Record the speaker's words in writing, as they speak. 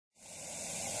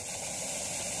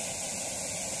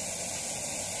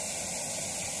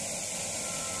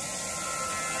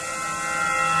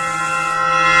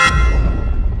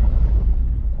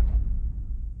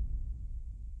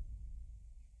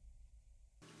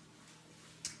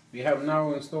We have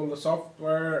now installed the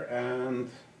software and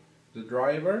the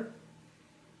driver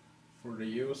for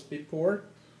the USB port,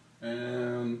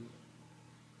 and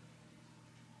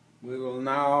we will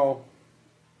now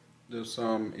do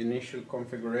some initial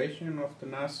configuration of the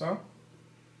Naza,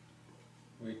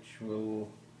 which will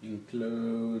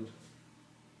include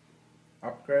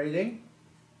upgrading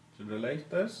to the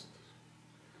latest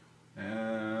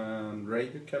and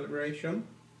radio calibration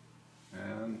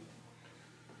and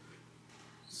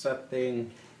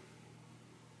setting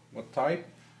what type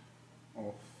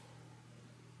of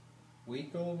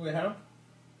vehicle we have.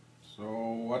 So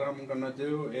what I'm gonna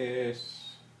do is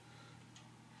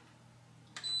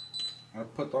I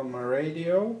put on my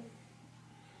radio,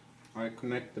 I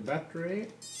connect the battery,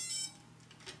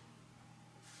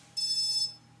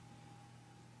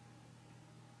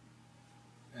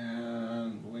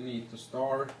 and we need to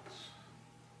start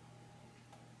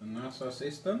the Naza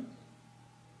assistant.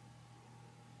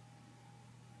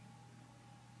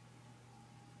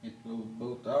 It will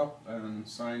boot up and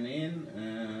sign in,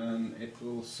 and it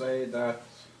will say that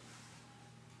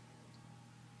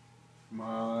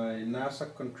my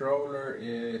Naza controller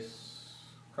is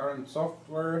current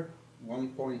software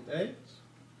 1.8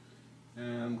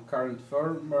 and current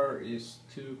firmware is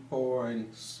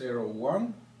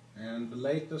 2.01, and the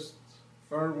latest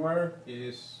firmware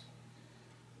is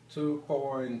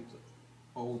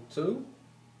 2.02.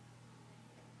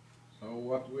 So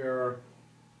what we are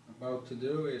about to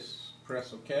do is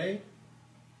press OK,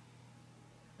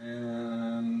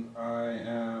 and I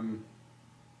am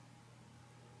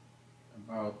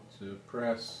about to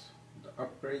press the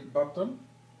upgrade button,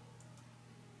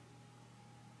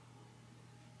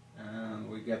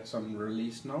 and we get some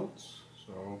release notes.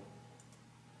 So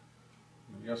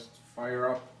we just fire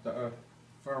up the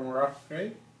firmware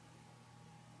upgrade.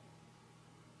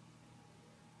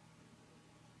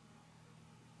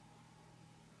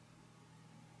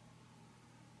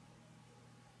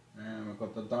 And we've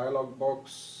got the dialog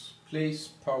box, please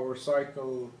power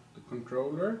cycle the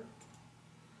controller,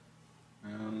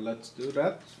 and let's do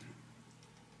that.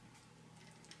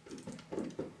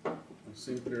 I'll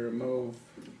simply remove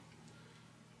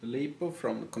the LiPo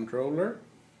from the controller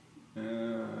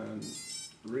and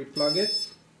replug it,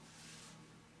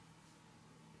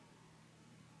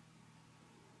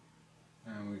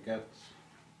 and we get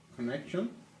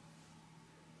connection,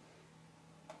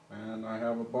 and I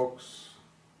have a box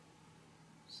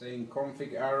saying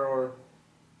config error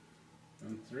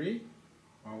and 3.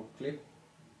 I'll click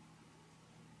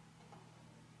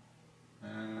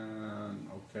and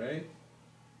OK.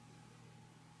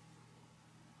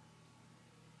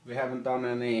 We haven't done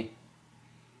any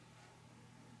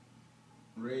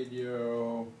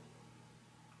radio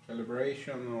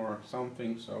calibration or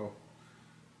something, so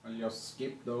I'll just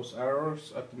skip those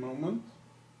errors at the moment.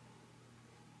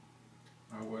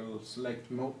 I will select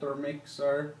motor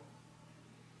mixer,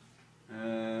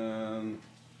 and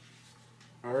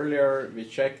earlier we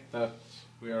checked that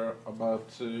we are about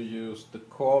to use the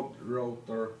quad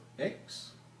rotor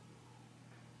X,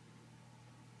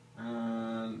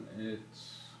 and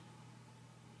it's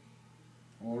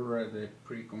already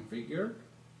pre-configured.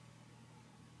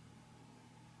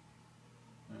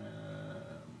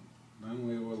 Then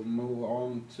we will move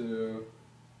on to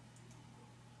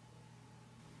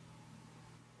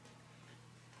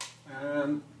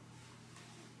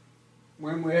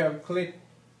when we have clicked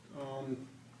on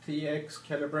TX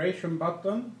calibration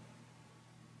button,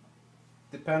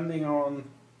 depending on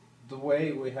the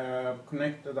way we have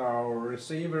connected our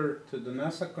receiver to the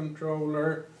Naza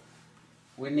controller,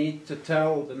 we need to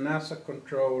tell the Naza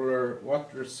controller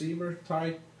what receiver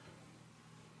type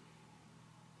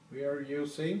we are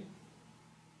using.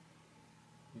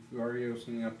 If we are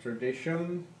using a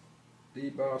tradition,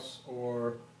 D-bus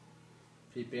or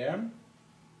PPM,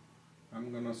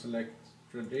 I'm gonna select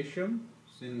tradition,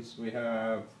 since we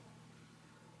have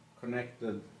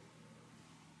connected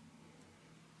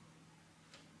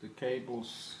the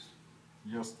cables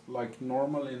just like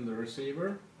normal in the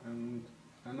receiver, and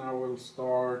then I will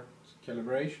start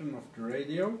calibration of the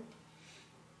radio.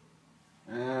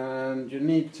 And you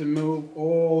need to move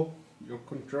all your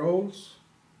controls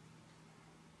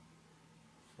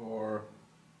for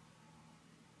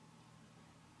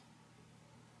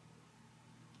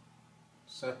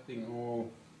setting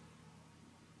all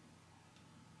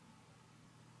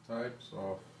types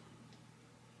of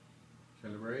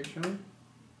calibration.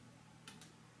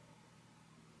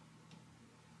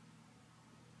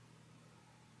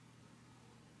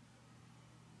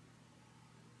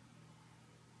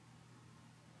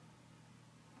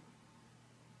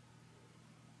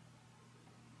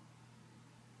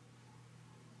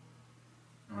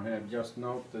 Now just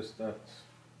noticed that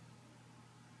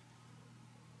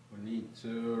we need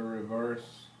to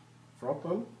reverse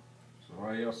throttle, so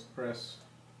I just press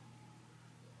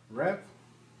rev,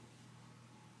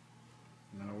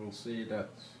 and I will see that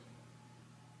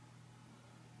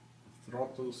the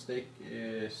throttle stick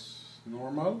is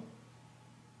normal.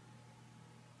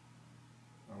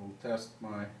 I will test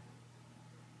my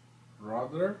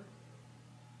rudder,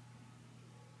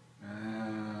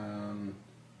 and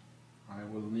I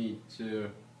will need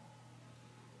to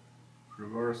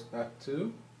reverse that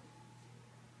too.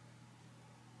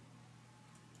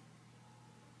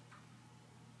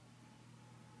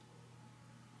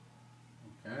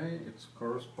 Okay, it's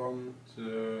correspond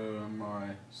to my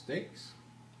sticks.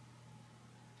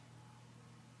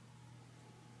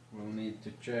 We'll need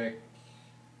to check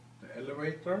the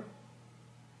elevator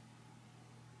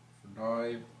for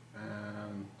dive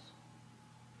and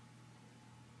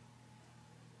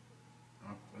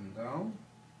up and down,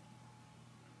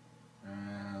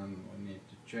 and we need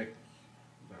to check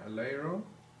the aileron.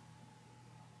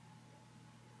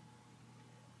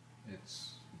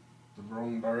 It's the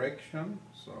wrong direction,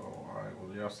 so I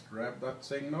will just rev that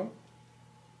signal.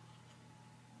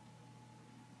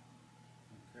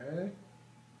 Okay.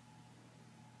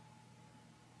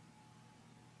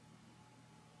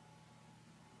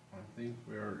 I think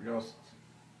we're just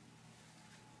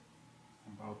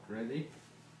about ready.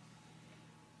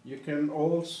 You can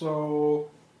also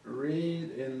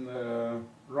read in the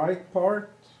right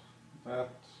part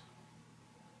that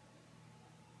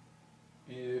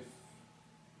if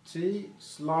T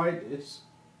slide is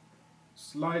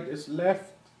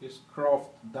left is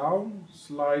craft down,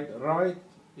 slide right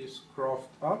is craft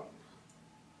up.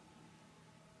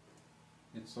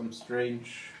 It's some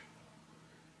strange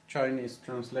Chinese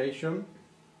translation,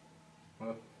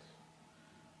 but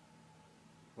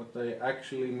what they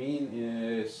actually mean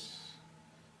is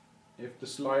if the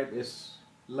slide is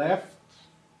left,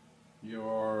 you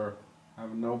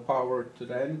have no power to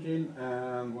the engine,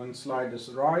 and when slide is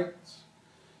right,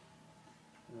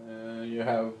 you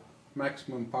have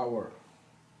maximum power.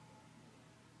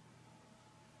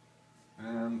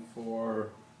 And for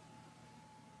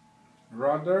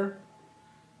rudder,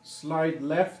 slide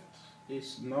left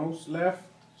is nose left,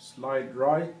 slide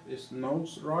right is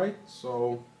nose right.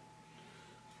 So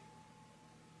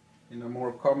in a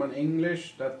more common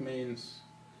English, that means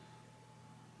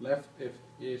left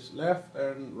is left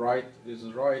and right is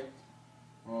right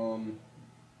on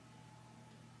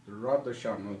the rudder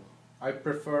channel. I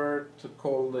prefer to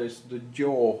call this the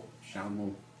jaw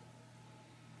channel.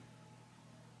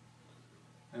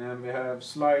 And we have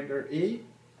slider E.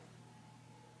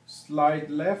 Slide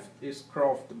left is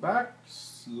craft back,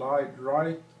 slide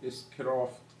right is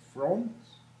craft front.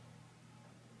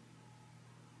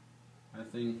 I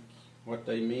think what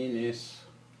they mean is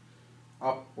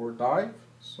up or dive.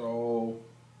 So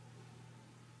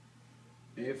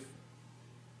if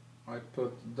I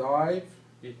put dive,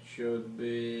 it should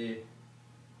be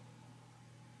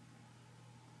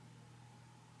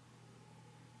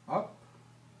up,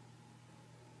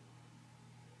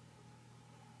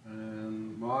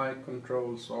 and my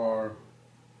controls are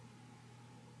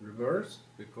reversed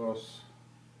because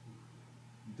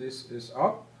this is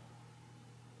up,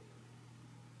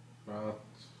 but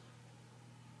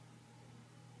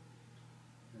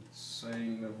it's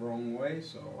saying the wrong way,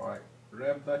 so I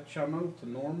rev that channel to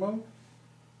normal,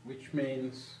 which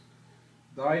means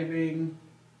diving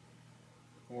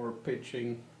or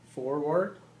pitching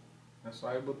forward, as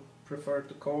I would prefer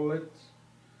to call it.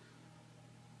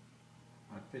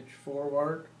 I pitch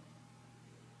forward.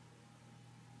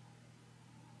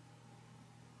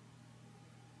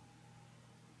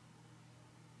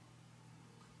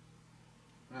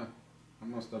 I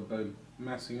must have been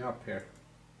messing up here.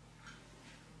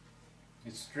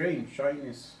 It's strange,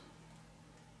 Chinese.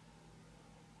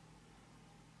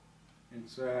 It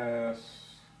says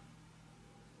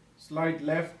slide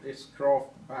left is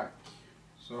craft back.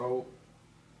 So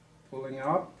pulling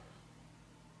up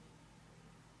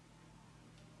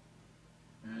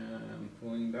and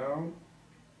pulling down.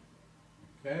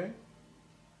 Okay.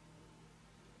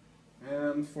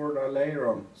 And for the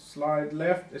aileron, slide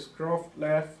left is craft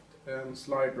left and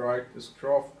slide right is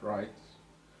craft right.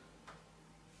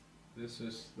 This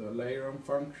is the aileron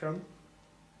function.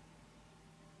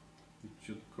 It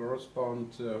should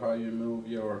correspond to how you move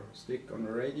your stick on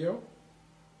the radio.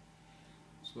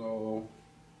 So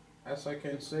as I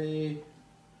can see,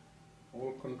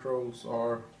 all controls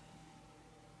are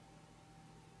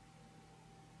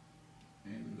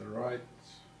in the right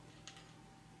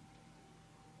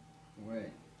way.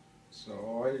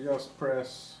 So I just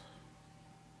press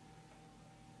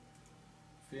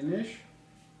finish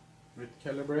with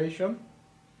calibration,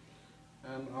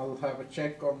 and I'll have a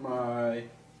check on my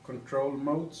control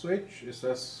mode switch. It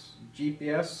says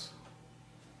GPS,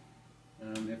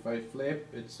 and if I flip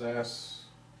it says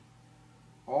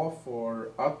off or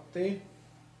ATTI,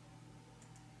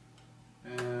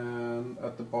 and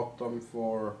at the bottom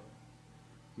for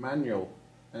manual.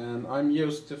 And I'm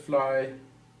used to fly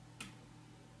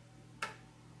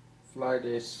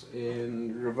this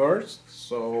in reverse,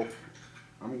 so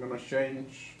I'm gonna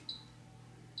change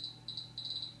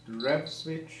the rev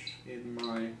switch in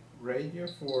my radio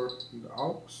for the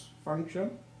aux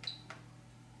function,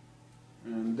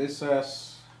 and this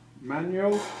says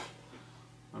manual.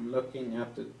 I'm looking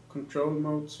at the control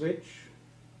mode switch,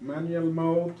 manual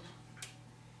mode,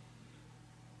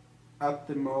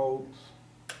 ATTI mode,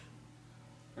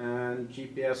 and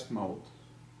GPS mode.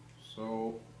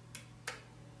 So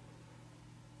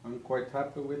I'm quite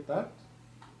happy with that.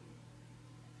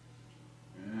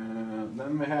 And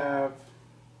then we have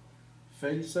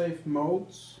failsafe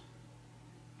modes.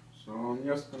 So I'm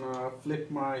just gonna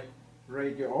flip my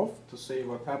radio off to see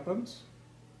what happens.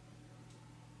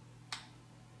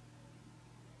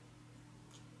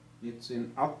 It's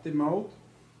in ATTI mode,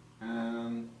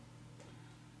 and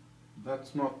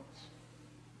that's not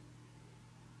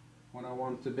what I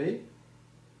want to be.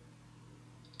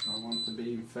 I want to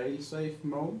be in failsafe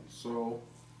mode, so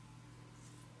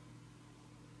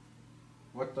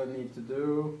what I need to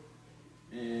do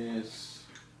is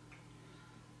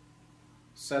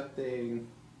setting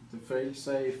the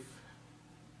failsafe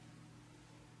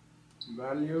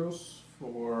values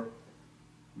for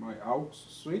my aux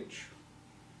switch.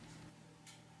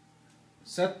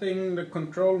 Setting the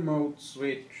control mode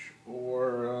switch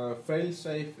or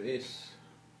failsafe is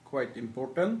quite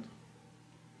important.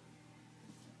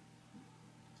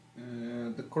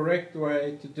 The correct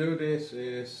way to do this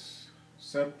is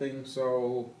setting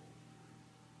so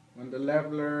when the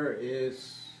leveler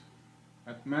is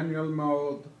at manual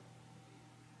mode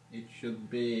it should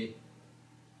be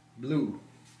blue,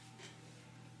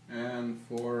 and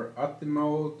for ATTI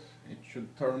mode it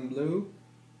should turn blue,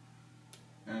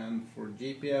 and for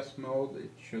GPS mode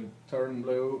it should turn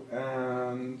blue,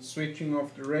 and switching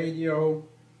off the radio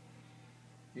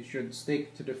it should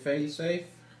stick to the failsafe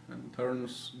and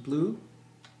turns blue.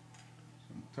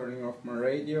 So I'm turning off my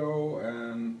radio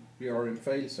and we are in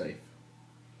failsafe,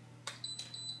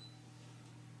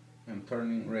 and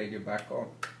turning radio back on.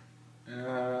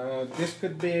 This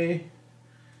could be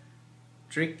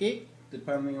tricky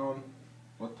depending on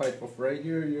what type of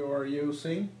radio you are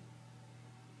using.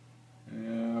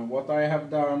 What I have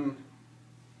done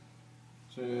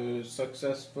to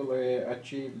successfully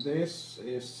achieve this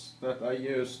is that I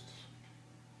used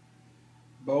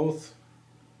both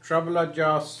treble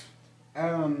adjust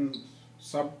and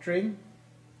subtrim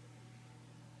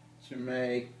to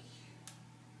make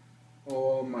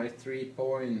all my 3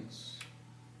 points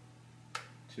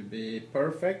to be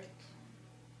perfect,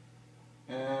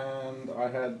 and I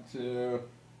had to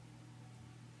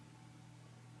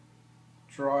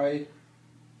trial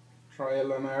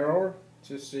and error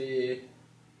to see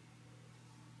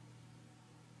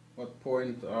what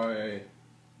point I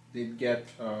did get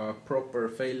a proper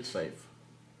failsafe.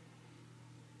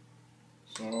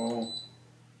 So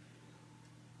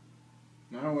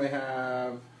now we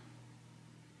have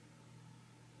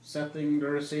setting the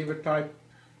receiver type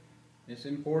is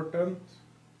important.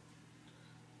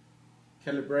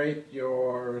 Calibrate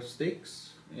your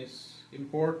sticks is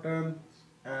important,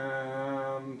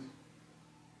 and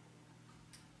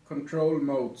control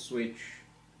mode switch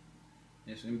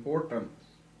is important.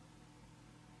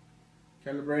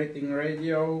 Calibrating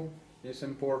radio is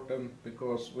important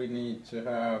because we need to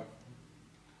have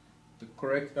the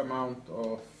correct amount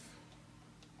of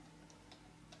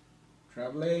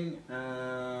traveling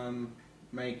and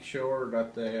make sure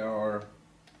that they are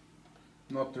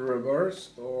not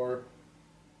reversed or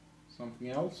something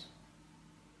else.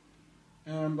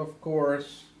 And of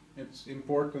course it's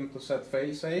important to set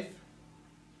failsafe,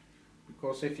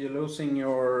 because if you're losing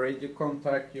your radio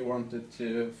contact you want it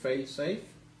to failsafe.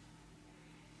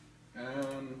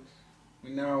 And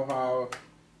we now have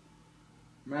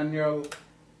manual,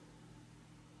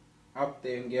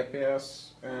 ATTI and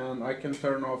GPS, and I can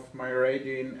turn off my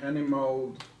radio in any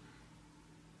mode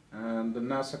and the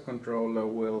Naza controller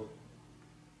will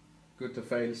go to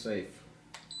failsafe.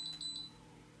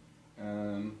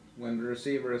 And when the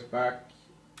receiver is back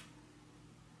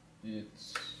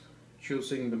it's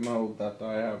choosing the mode that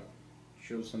I have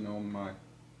chosen on my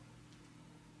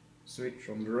switch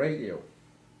on the radio.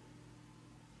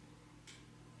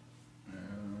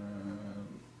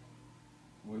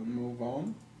 We'll move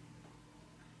on.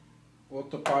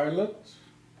 autopilot.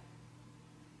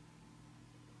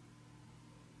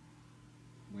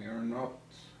 We are not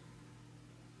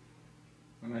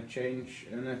gonna change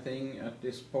anything at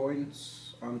this point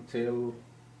until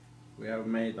we have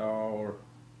made our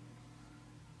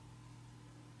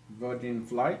virgin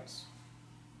flights.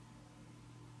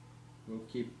 We'll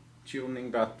keep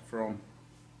tuning that from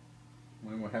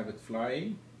when we have it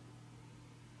flying.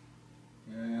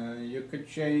 You could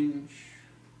change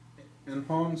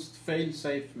enhanced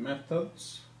failsafe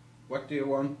methods. What do you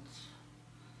want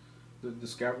the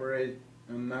Discovery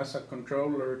and NASA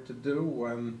controller to do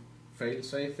when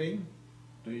failsafing?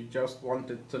 Do you just want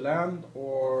it to land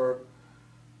or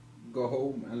go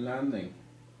home and landing?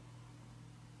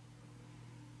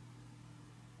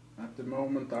 At the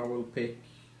moment I will pick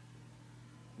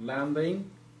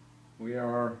landing. We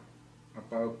are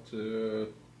about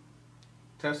to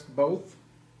test both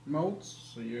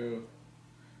modes, so you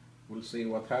will see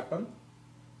what happens.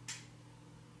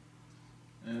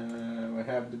 We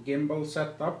have the gimbal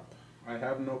set up. I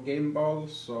have no gimbal,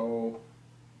 so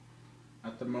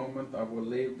at the moment I will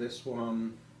leave this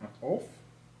one at off.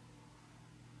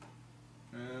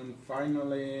 And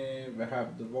finally we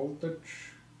have the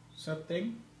voltage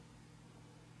setting.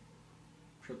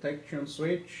 Protection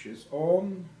switch is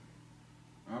on.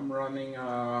 I'm running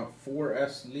a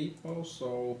 4S LiPo,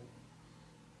 so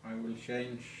I will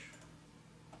change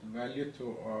the value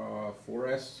to a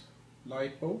 4S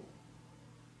LiPo.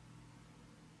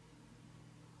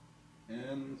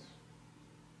 And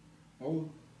all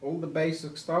the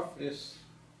basic stuff is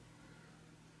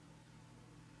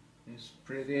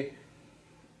pretty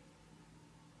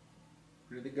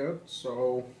good.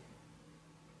 So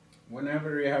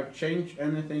whenever you have changed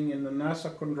anything in the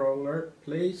NASA controller,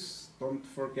 please don't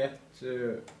forget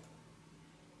to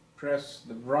press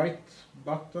the right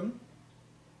button.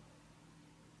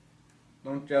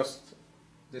 Don't just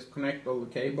disconnect all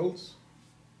the cables.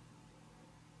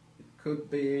 It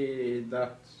could be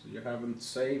that you haven't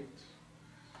saved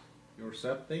your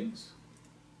settings.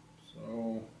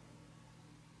 So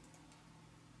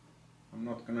I'm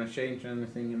not gonna change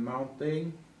anything in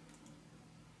mounting.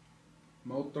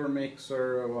 Motor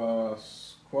mixer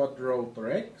was quad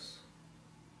rotor X.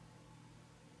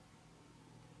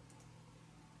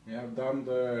 We have done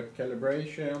the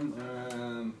calibration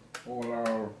and all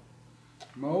our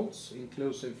modes,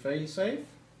 inclusive failsafe.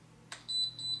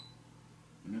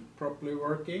 Not properly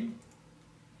working.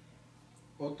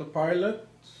 Autopilot.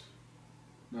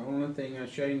 The only thing I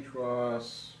changed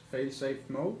was failsafe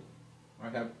mode. I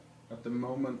have at the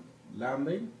moment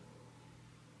landing.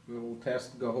 We will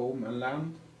test go home and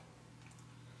land.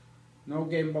 No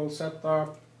gimbal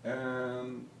setup,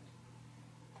 and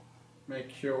make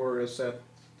sure you set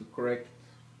the correct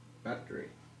battery.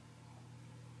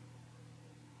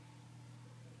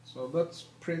 So that's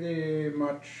pretty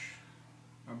much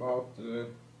about the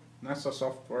NASA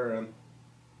software and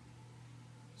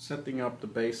setting up the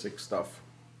basic stuff.